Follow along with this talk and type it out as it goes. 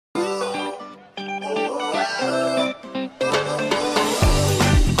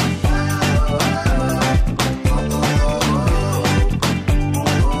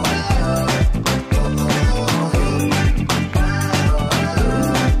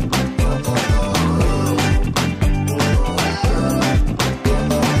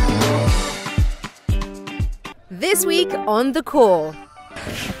on the call.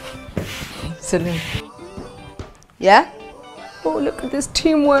 Celine. Yeah? Oh, look at this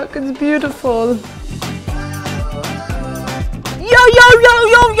teamwork. It's beautiful. Yo, yo, yo,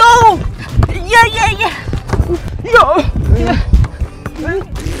 yo, yo! Yeah, yeah, yeah! Yo! Yeah.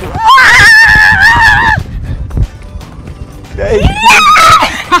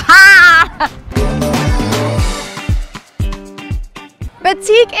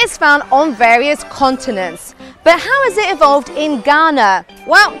 Batiq is found on various continents, but how has it evolved in Ghana?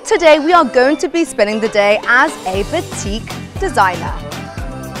 Well, today we are going to be spending the day as a Batiq designer.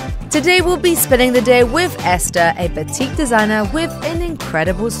 Today we'll be spending the day with Esther, a Batiq designer with an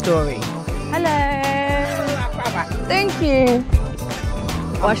incredible story. Hello! Thank you.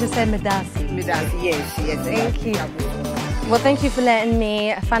 Or I should say Medasi. Medasi, yes, yes. Thank you. Well, thank you for letting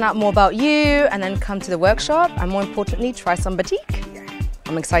me find out more about you and then come to the workshop and more importantly, try some Batiq. Yeah.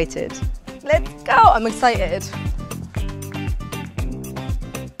 I'm excited. Let's go! I'm excited.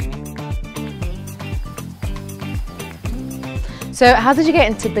 So, how did you get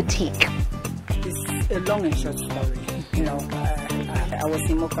into Batiq? It's a long and short story. You know, I was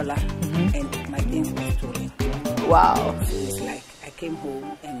in Mokola and my things were stolen. Wow. So it's like I came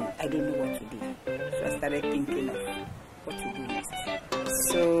home and I don't know what to do. So I started thinking of what to do next.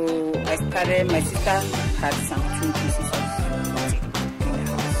 So I started, my sister had some 2 pieces of Batiq in the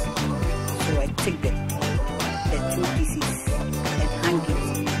house. So I take the 2 pieces and hang it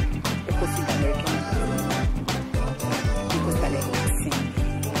opposite the American people started asking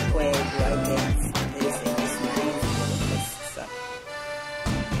where do I get this and this nice.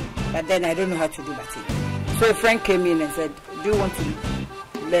 But then I don't know how to do Batiq. So a friend came in and said, do you want to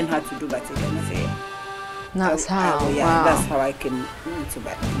learn how to do Batiq? And I said, yeah. That's how. Yeah, wow. That's how I came into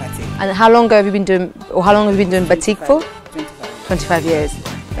Batiq. And how long have you been doing, or how long have you been doing Batiq for? 25. 25 years.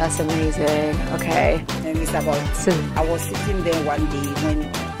 That's amazing. Okay. And it's about, I was sitting there one day when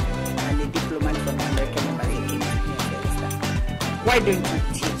a diplomat from the American Embassy came to me and said, why don't you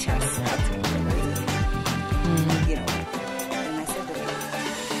teach us how to do Batiq? You know. And I said, okay,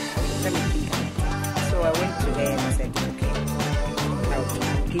 let me think about it. So I went to her and I said, okay, I'll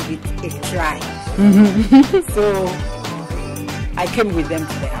give it a try. So I came with them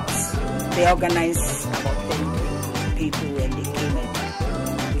to the house. They organized about 10 people and they came and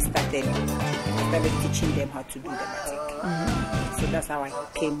we started teaching them how to do the Batiq. So that's how I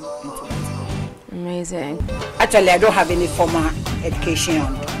came into Batiq. Amazing. Actually, I don't have any formal education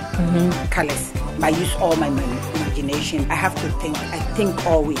on colors. I use all my imagination. I have to think. I think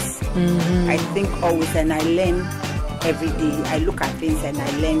always. I think always and I learn every day. I look at things and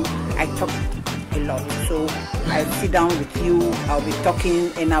I learn. I talk a lot. So I sit down with you, I'll be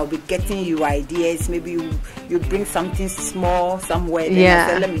talking and I'll be getting you ideas. Maybe you bring something small somewhere. Then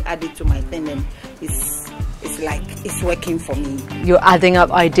I say, let me add it to my thing and it's like it's working for me. You're adding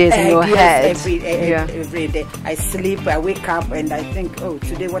up ideas in your head. Every day. I sleep, I wake up and I think, oh,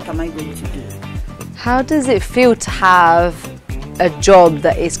 today what am I going to do? How does it feel to have a job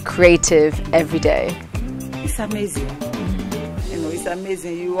that is creative every day? It's amazing. You know, it's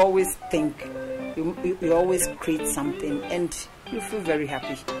amazing. You always think, you always create something and you feel very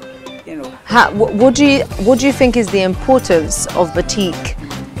happy. You know. What do you think is the importance of Batiq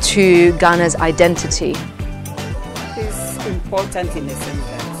to Ghana's identity? It's important in the sense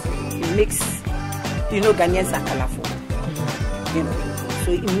that it makes, you know, Ghanaians are colorful. You know.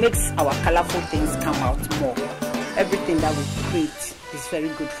 So it makes our colorful things come out more. Everything that we create is very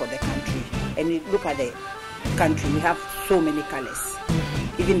good for the country. And you look at the country, we have so many colors.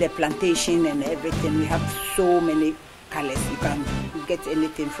 Even the plantation and everything, we have so many colors. You can get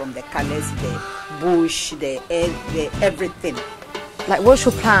anything from the colors, the bush, the earth, the everything. Like, what's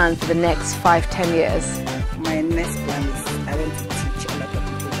your plan for the next 5-10 years? My next plan is I want to teach a lot of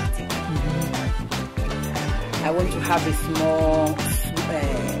people Batiq. I want to have a small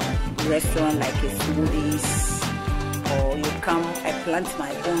restaurant like a smoothies, or you come, I plant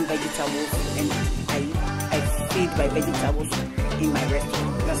my own vegetables and I feed my vegetables in my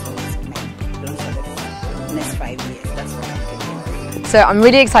restaurant. That's what is my plan for the next 5 years. That's what I'm thinking. So I'm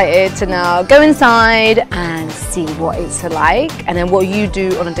really excited to now go inside and see what it's like and then what you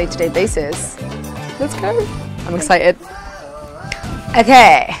do on a day-to-day basis. Let's go. I'm excited.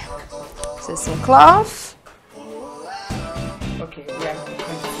 Okay, so some cloth. Okay, we are going to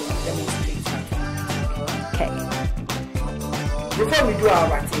demonstrate something. Okay. Before we do our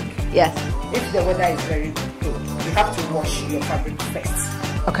Batiq, Yes. if the weather is very good, you have to wash your fabric first.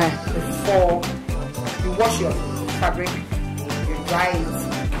 Okay. Before you wash your fabric, you dry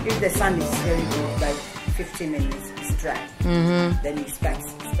it. If the sun is very good, like 15 minutes, it's dry. Then you start.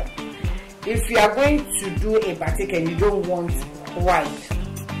 if you are going to do a batik and you don't want white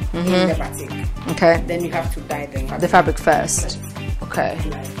in the batik, okay, then you have to dye the fabric first. Okay.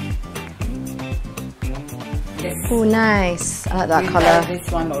 Yes. Oh, nice. I like that color. Dyed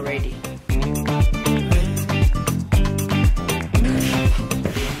this one already.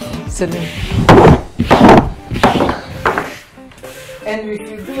 And if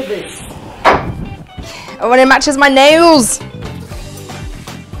you do this, oh, and it matches my nails.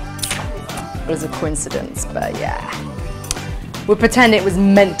 It was a coincidence, but yeah. We'll pretend it was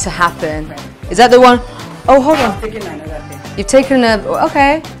meant to happen. Okay. Is that the one? Oh, hold on. I've taken another thing. You've taken a,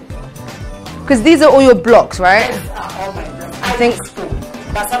 okay. Because these are all your blocks, right? These are all my blocks. I think.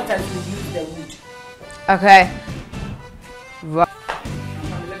 But sometimes we use the wood. Okay. Right.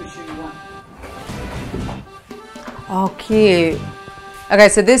 Let me show you one. Oh, cute. Okay,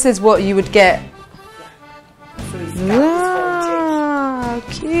 so this is what you would get. So it's Wow,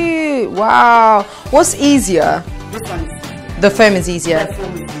 cute. Wow. What's easier? this one is easier. The foam is easier. The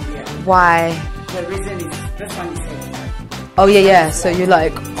foam is easier. Why? The reason is this one is heavy. Oh, yeah, yeah. So you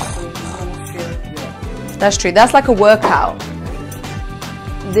like, So you don't feel that's true. That's like a workout.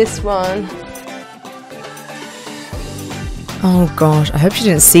 This one. Oh, gosh. I hope you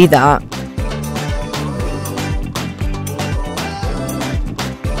didn't see that.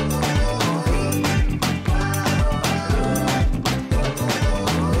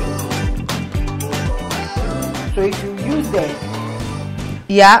 So if you use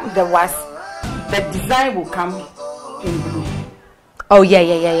the wasp, the design will come in blue. Oh, yeah.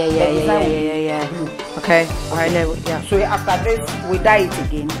 Okay. I know. Yeah. So after this, we dye it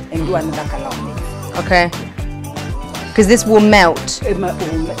again and do another color on it. Okay. Because this will melt.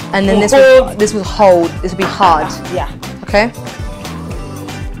 And then this will hold. This will be hard. Yeah. Okay.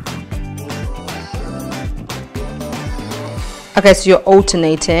 Okay, so you're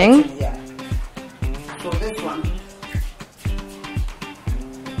alternating. Yeah. So this one.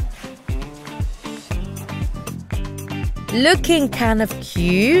 Looking kind of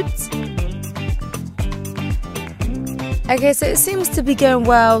cute. Okay, so it seems to be going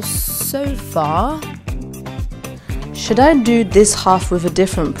well so far. Should I do this half with a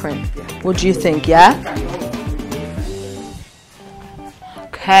different print? What do you think, yeah?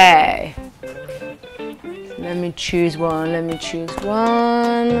 Okay. Let me choose one,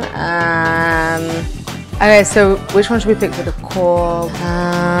 okay, so which one should we pick for the core?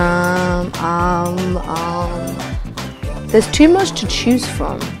 There's too much to choose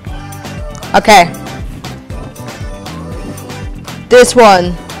from. Okay. This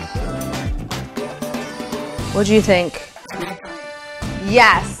one. What do you think?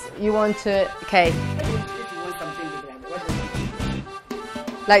 Yes, you want to, okay. If you want something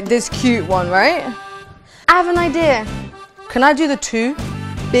big, Like this cute one, right? I have an idea. Can I do the two?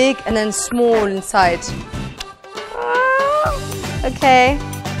 Big and then small inside. Okay,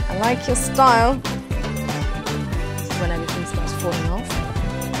 I like your style. This is when everything starts falling off.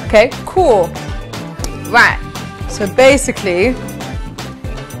 Okay, cool. Right, so basically,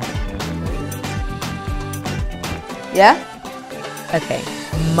 yeah? Okay,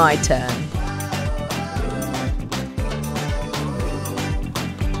 my turn.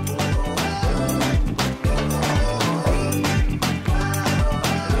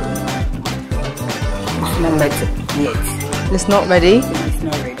 it's not ready yet. It's not ready? It's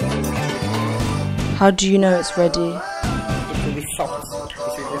not ready. How do you know it's ready? It will be soft.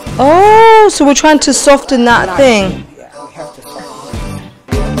 Oh, so we're trying to soften that thing. Yeah, we have to soften.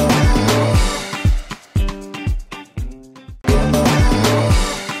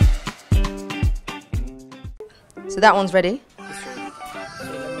 So that one's ready.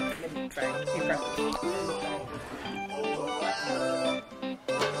 Let me try.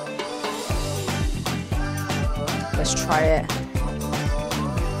 Let's try it.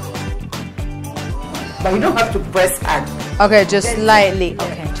 But we don't have to press hard. Okay, just lightly.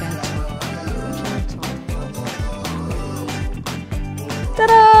 Okay, gentle.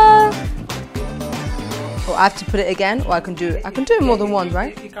 Ta-da! Oh, I have to put it again, or I can do it more than once,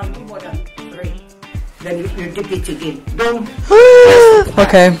 right? You can do more than 3. Then you dip it again. Don't.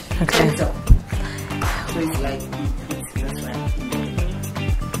 Okay. Gentle. So it's like this one.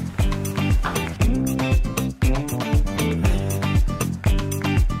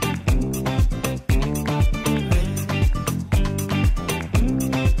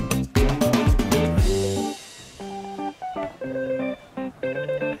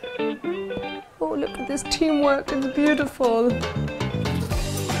 Oh, look at this teamwork, it's beautiful.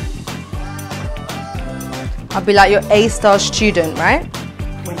 I'll be like your A-star student, right? You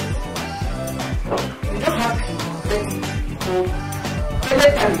don't have to.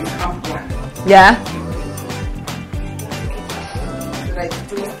 Every time you have one. Yeah. Like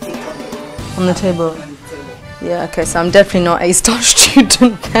don't stick On the table. Yeah, okay, so I'm definitely not a star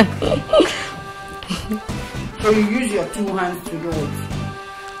student then. So you use your 2 hands to do it.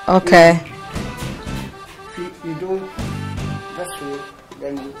 Okay. You do this way,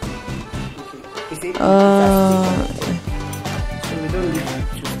 then you. Okay. So we don't need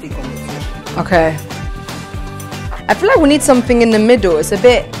to stick on the table. Okay. I feel like we need something in the middle. It's a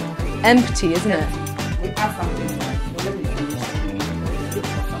bit empty, isn't it? We have something. So let me finish. Look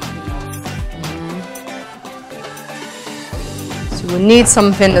for something else. So we need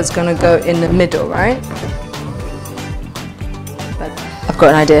something that's gonna go in the middle, right? But I've got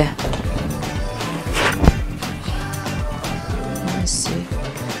an idea. Let me see.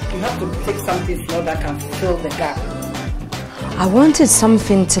 You have to take something small that can fill the gap. I wanted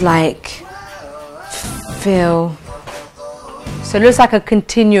something to like fill. So it looks like a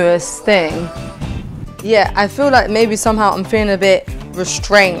continuous thing. Yeah, I feel like maybe somehow I'm feeling a bit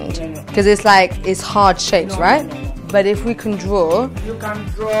restrained because it's like it's hard shapes, right? But if we can draw, you can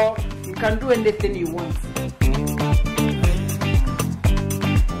draw. You can do anything you want.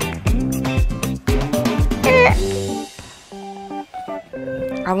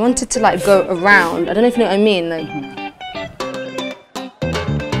 I want it to like go around. I don't know if you know what I mean. Like,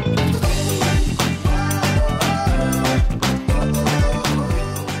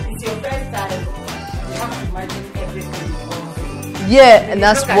 it's your first time. You have to imagine everything you want. yeah, and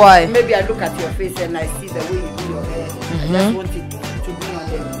that's why. Maybe I look at your face and I see the way you do your hair. I just want it to be on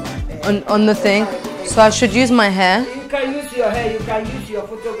the On the thing. So I should use my hair. You can use your hair. You can use your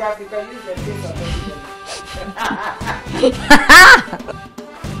photograph. You can use your face on everything.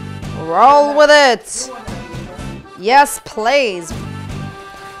 Roll with it. Yes, please.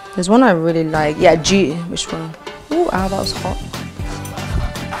 There's one I really like. Yeah, G. Which one? Ooh, that was hot.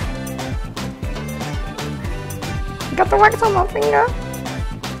 Got the wax on my finger.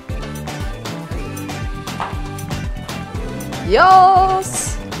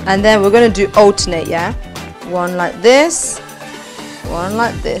 Yes. And then we're gonna do alternate, yeah? One like this, one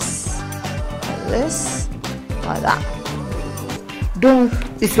like this, like that. Don't.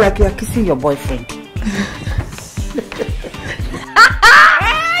 It's like you're kissing your boyfriend.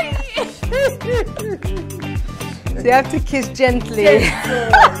 So you have to kiss gently.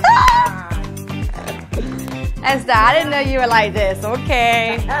 Esther, I didn't know you were like this.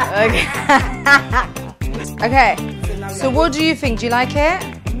 Okay. Okay. Okay. So what do you think? Do you like it?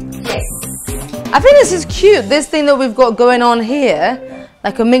 Yes. I think this is cute. This thing that we've got going on here,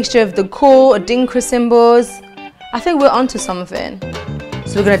 like a mixture of the core, Adinkra symbols. I think we're onto something.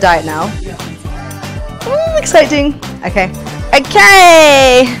 So we're gonna dye it now. Ooh, exciting. Okay.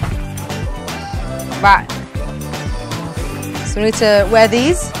 Okay. Right. So we need to wear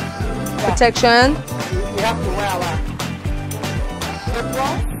these. Protection. We have to wear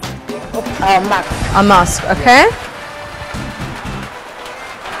our mask. A mask, okay?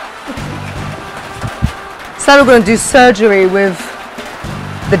 So we're going to do surgery with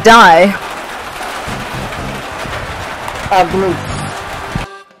the dye. Blue.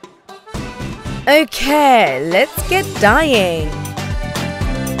 Okay, let's get dyeing.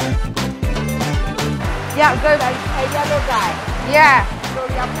 Yeah, go like a yellow dye. Yeah. So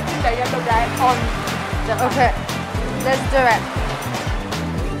you are putting the yellow dye on the mask. Okay, let's do it.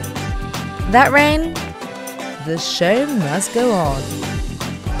 That rain, the show must go on.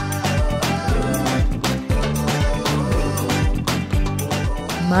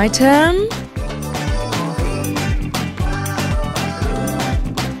 My turn.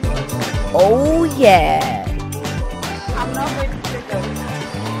 Oh yeah. I'm not going to take the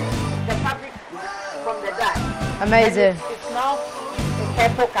fabric from the dye. Amazing. It's now a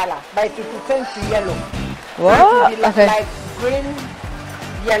purple color, but it will turn to yellow. What? It will be Okay. like green,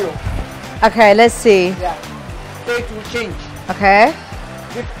 yellow. Okay, let's see. Yeah. So it will change. Okay.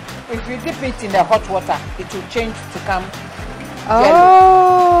 If you dip it in the hot water, it will change to come yellow.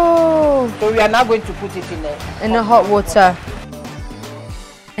 Oh. So we are now going to put it in In the hot water.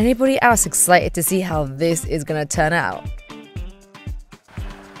 Anybody else excited to see how this is gonna turn out?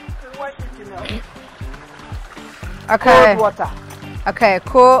 Okay. Cold water. Okay,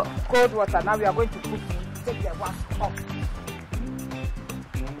 cool. Cold water. Now we are going to take the wax off.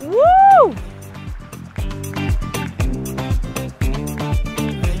 Woo!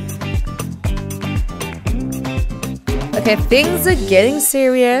 Okay, things are getting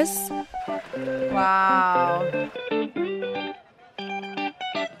serious. Wow.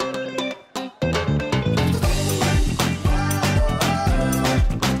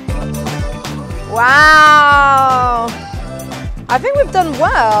 Wow. I think we've done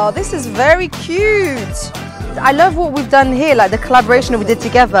well. This is very cute. I love what we've done here, like the collaboration that we did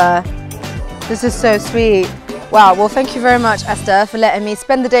together. This is so sweet. Wow, well thank you very much, Esther, for letting me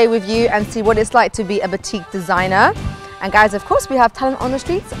spend the day with you and see what it's like to be a boutique designer. And guys, of course, we have talent on the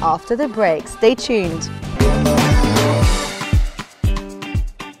streets after the break. Stay tuned.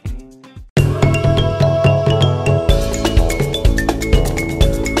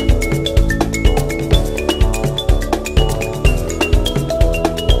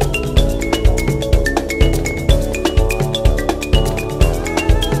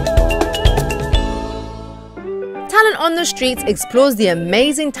 On the Streets explores the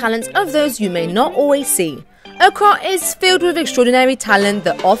amazing talents of those you may not always see. Accra is filled with extraordinary talent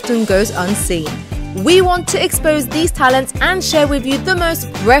that often goes unseen. We want to expose these talents and share with you the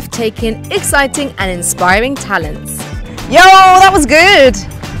most breathtaking, exciting and inspiring talents. Yo, that was good!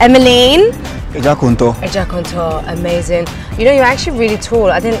 Emeline? Agya Kontor. Agya Kontor, amazing. You know, you're actually really tall.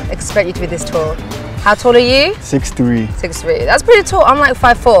 I didn't expect you to be this tall. How tall are you? 6'3". 6'3". That's pretty tall. I'm like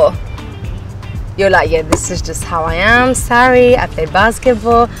 5'4". You're like, yeah, this is just how I am. Sorry, I play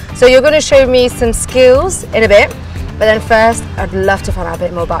basketball. So you're going to show me some skills in a bit. But then first, I'd love to find out a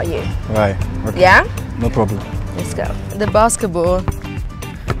bit more about you. Right. Okay. Yeah? No problem. Let's go. The basketball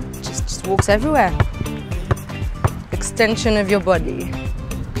just walks everywhere. Extension of your body.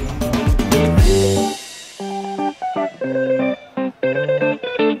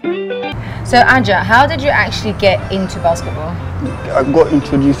 So Agya, how did you actually get into basketball? I got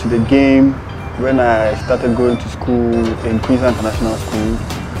introduced to the game when I started going to school in Queensland International School.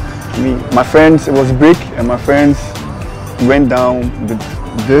 My friends, it was break, and my friends went down with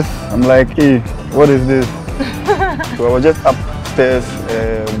this. I'm like, hey, what is this? So I was just upstairs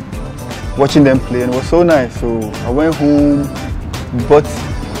watching them play, and it was so nice. So I went home, bought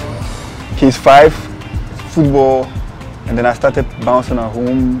Case 5 football, and then I started bouncing at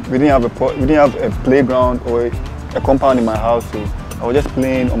home. We didn't have a playground or a compound in my house, so I was just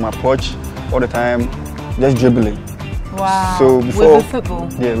playing on my porch all the time, just dribbling. Wow. So before, with the football?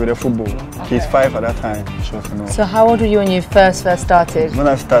 Yeah, with the football. Okay. Case 5 at that time. Sure, you know. So how old were you when you first started? When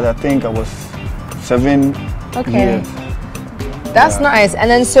I started, I think I was 7 years. That's nice. And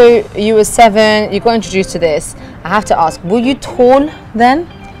then so you were 7, you got introduced to this. I have to ask, were you tall then?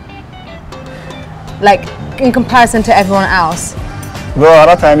 Like in comparison to everyone else? Well,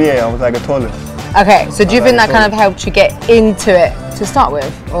 at that time, yeah, I was like the tallest. Okay, so do you think that kind of helped you get into it to start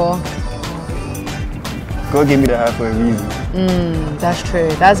with, or? God gave me the height for a reason. That's true.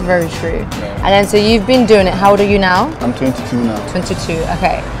 That's very true. Yeah. And then so you've been doing it. How old are you now? I'm 22 now. 22.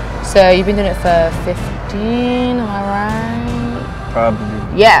 Okay. So you've been doing it for 15. Am I right?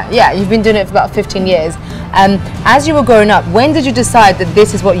 Probably. Yeah. You've been doing it for about 15 years. As you were growing up, when did you decide that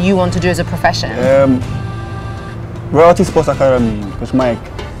this is what you want to do as a profession? Royalty Sports Academy, Coach Mike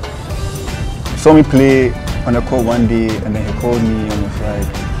saw me play on the court one day, and then he called me and was like,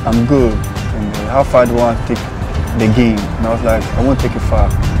 I'm good. And how far do I want to take the game? And I was like, I won't take it far.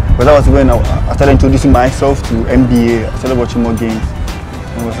 But that was when I started introducing myself to NBA. I started watching more games.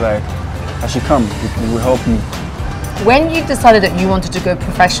 And I was like, I should come, it will help me. When you decided that you wanted to go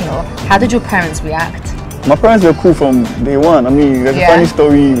professional, how did your parents react? My parents were cool from day one. I mean, there's a funny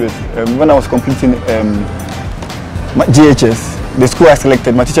story with when I was completing my GHS, the school I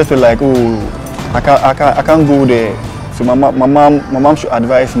selected, my teachers were like, oh, I can't go there. So my mom should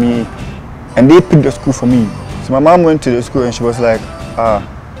advise me, and they picked the school for me. So my mom went to the school and she was like,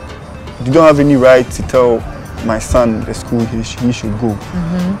 you don't have any right to tell my son the school he should go.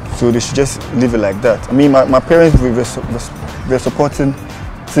 So they should just leave it like that. I mean, my parents were supporting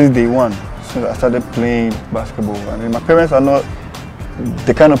since day one. So I started playing basketball. I mean, my parents are not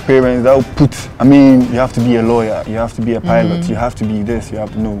the kind of parents that will put, I mean, you have to be a lawyer, you have to be a pilot, you have to be this, you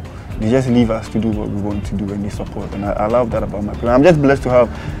have to know. They just leave us to do what we want to do, and they support. And I love that about my parents. I'm just blessed to have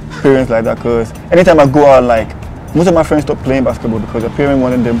parents like that, because anytime I go out, like, most of my friends stopped playing basketball because their parents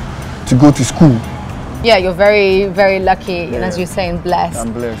wanted them to go to school. Yeah, you're very, very lucky, and as you're saying, blessed.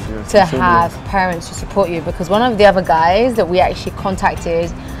 I'm blessed, yes. To have parents who support you, because one of the other guys that we actually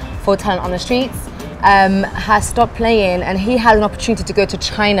contacted for Talent on the Streets has stopped playing, and he had an opportunity to go to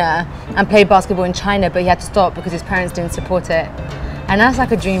China and play basketball in China, but he had to stop because his parents didn't support it. And that's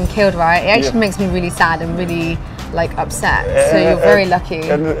like a dream killed, right? It actually makes me really sad and really like upset. So you're very lucky.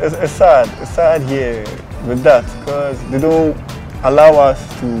 And it's sad here with that, because they don't allow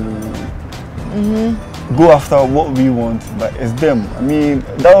us to go after what we want, but it's them. I mean,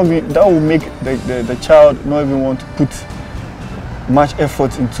 that will make the child not even want to put much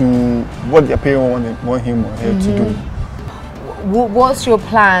effort into what their parents want him or her to do. What's your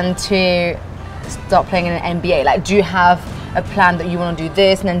plan to start playing in an NBA? Like, do you have a plan that you want to do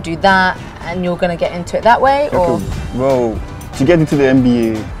this and then do that, and you're going to get into it that way? Okay. Or? Well, to get into the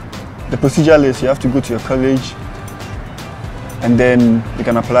MBA, the procedure is you have to go to your college, and then you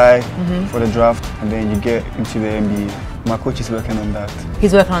can apply for the draft, and then you get into the MBA. My coach is working on that.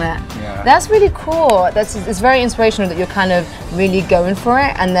 He's working on it. Yeah. That's really cool. It's very inspirational that you're kind of really going for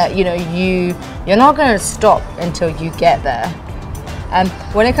it, and that you're not going to stop until you get there.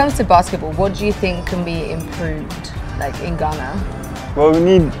 When it comes to basketball, what do you think can be improved, like in Ghana? Well, we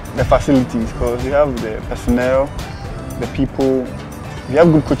need the facilities because we have the personnel, the people. We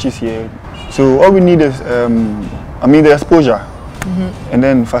have good coaches here. So all we need is, the exposure, and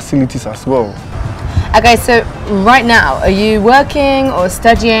then facilities as well. Okay, so right now, are you working or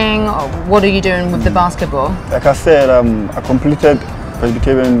studying, or what are you doing with the basketball? Like I said, I completed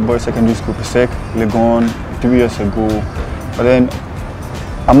Presbyterian Boys Secondary School, Batiq, Legon, 3 years ago. But then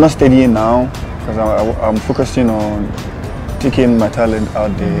I'm not studying now because I'm focusing on taking my talent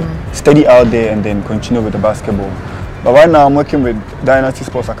out there, study out there, and then continue with the basketball. But right now I'm working with Dynasty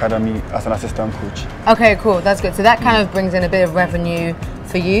Sports Academy as an assistant coach. Okay, cool, that's good. So that kind of brings in a bit of revenue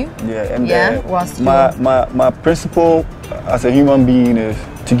for you. Yeah, and whilst my principle as a human being is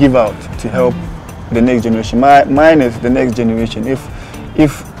to give out, to help the next generation. Mine is the next generation.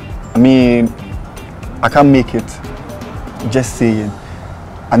 If I can't make it, just saying,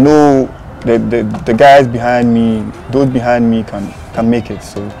 I know the guys behind me, those behind me can make it.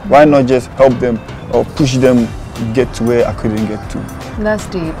 So why not just help them or push them get to where I couldn't get to. That's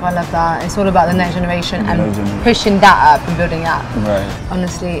deep. I love that. It's all about the next generation and pushing that up and building that. Right.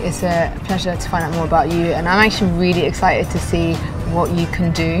 Honestly, it's a pleasure to find out more about you, and I'm actually really excited to see what you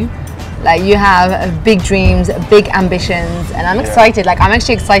can do. Like, you have big dreams, big ambitions, and I'm excited. Like, I'm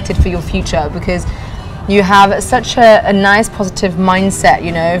actually excited for your future because you have such a nice, positive mindset,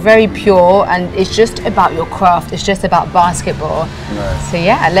 you know, very pure, and it's just about your craft. It's just about basketball. Right. So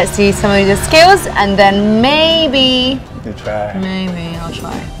yeah, let's see some of your skills, and then maybe you try. Maybe I'll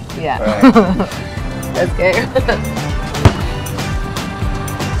try. Yeah. Right. Let's go.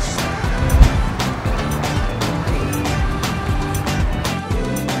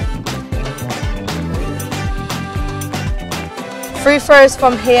 Free throws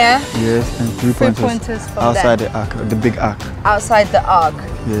from here. Yes, and three pointers from outside there. the arc, the big arc. Outside the arc.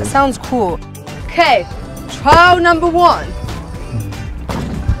 Yes. That sounds cool. Okay, trial number 1.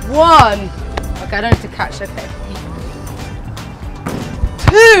 1. Okay, I don't need to catch. Okay.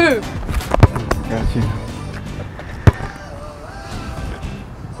 2. Got you.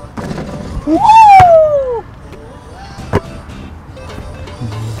 Woo!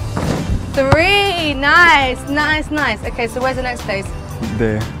 3. Nice, nice, nice. Okay, so where's the next place?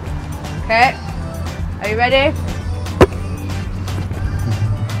 There. Okay. Are you ready?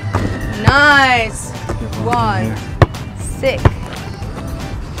 Nice. 1. 6.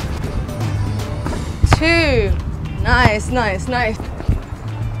 2. Nice, nice, nice.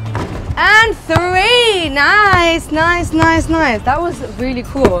 And 3. Nice, nice, nice, nice. That was really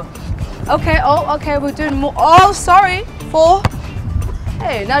cool. Okay, oh, okay, we're doing more. Oh, sorry. 4.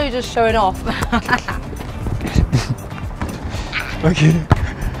 Hey, now you're just showing off. Okay.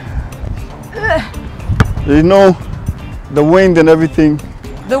 You know, the wind and everything.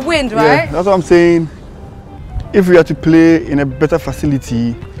 The wind, right? Yeah, that's what I'm saying. If we are to play in a better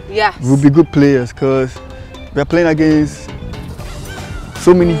facility, yes, we'll be good players because we are playing against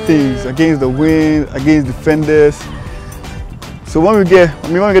so many things, against the wind, against defenders. So when we get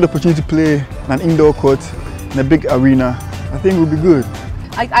the opportunity to play in an indoor court, in a big arena, I think we'll be good.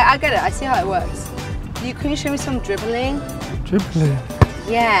 I get it. I see how it works. Can you show me some dribbling? Dribbling?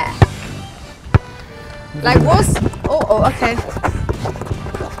 Yeah. Like what's... Oh, okay.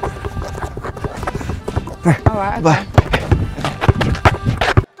 Alright, okay. Bye.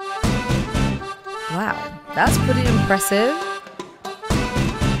 Wow, that's pretty impressive.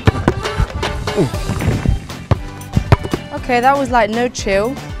 Okay, that was like no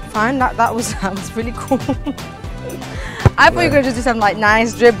chill. Fine, that was really cool. I thought you were going to just do some like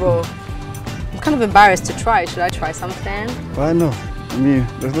nice dribble. I'm kind of embarrassed to try. Should I try something? Why not? I mean,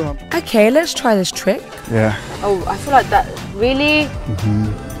 there's no... Okay, let's try this trick. Yeah. Oh, I feel like that... Really?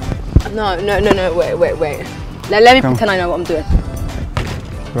 Mm-hmm. No, wait. Let me pretend I know what I'm doing.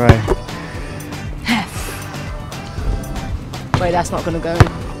 Right. Wait, that's not going to go.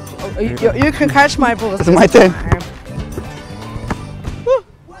 Oh, you can catch my balls. It's my turn.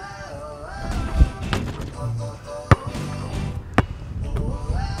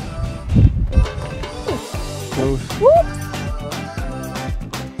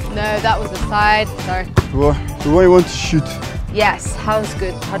 No, that was the side. Sorry. Well, the one you want to shoot? Yes. How's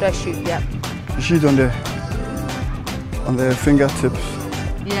good? How do I shoot? Yep. You shoot on on the fingertips.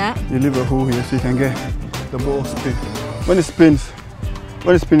 Yeah. You leave a hole here so you can get the ball spin. When it spins,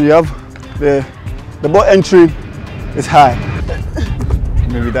 you have the ball entry is high.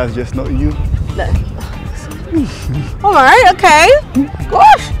 Maybe that's just not you. No. All right, okay.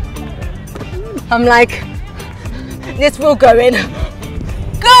 Gosh. I'm like, this will go in.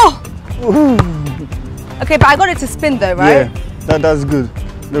 Go! Ooh. Okay, but I got it to spin though, right? Yeah, that's good.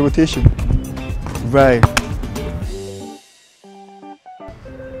 The rotation. Right.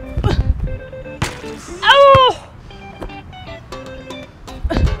 Oh!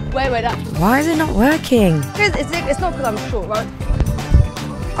 Wait, that. Why is it not working? It's not because I'm short, right?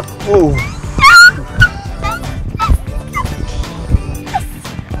 Oh.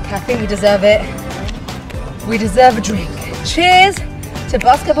 I think we deserve it. We deserve a drink. Cheers to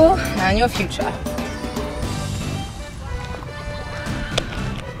basketball and your future.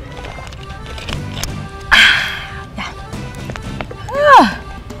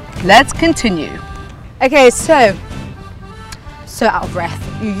 Let's continue. Okay, so out of breath.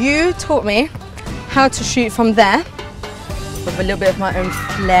 You taught me how to shoot from there with a little bit of my own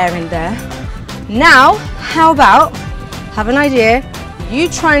flair in there. Now, how about, have an idea, you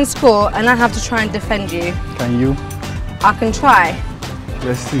try and score and I have to try and defend you. Can you? I can try.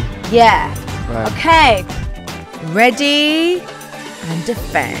 Let's see. Yeah. Right. Okay. Ready and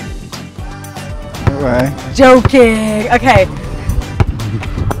defend. Alright. Joking. Okay.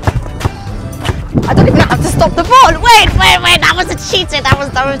 I don't even have to stop the ball. Wait. That was a cheating. That was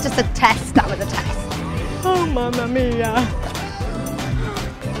just a test. That was a test. Oh, mamma mia.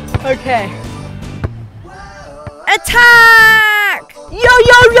 Okay. Attack! Yo! Yeah.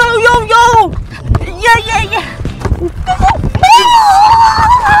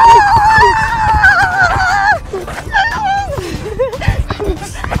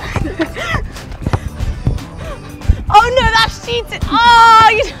 Oh no, that's cheating. Oh,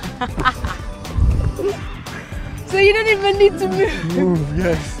 so you don't even need to move.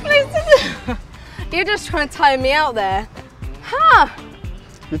 Yes. You're just trying to tire me out there. Huh?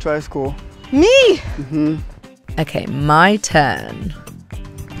 You try to score. Me? Okay, my turn.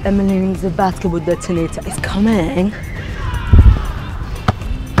 Emeline's basketball detonator is coming.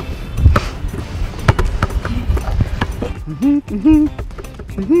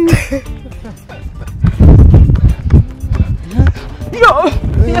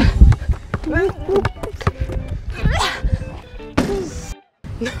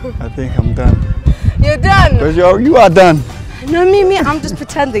 I think I'm done. You're done? Because you are done. No, me, I'm just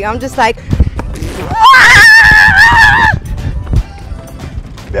pretending. I'm just like...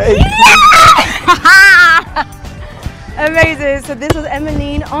 Amazing. So this was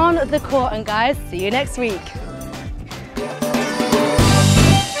Emeline on the court, and guys, see you next week.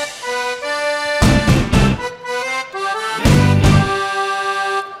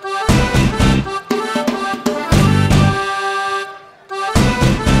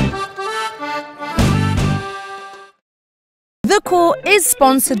 The Core is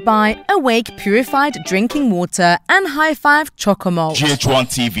sponsored by Awake Purified Drinking Water and High Five Chocomalt. GHOne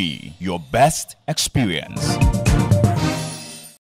TV, your best experience.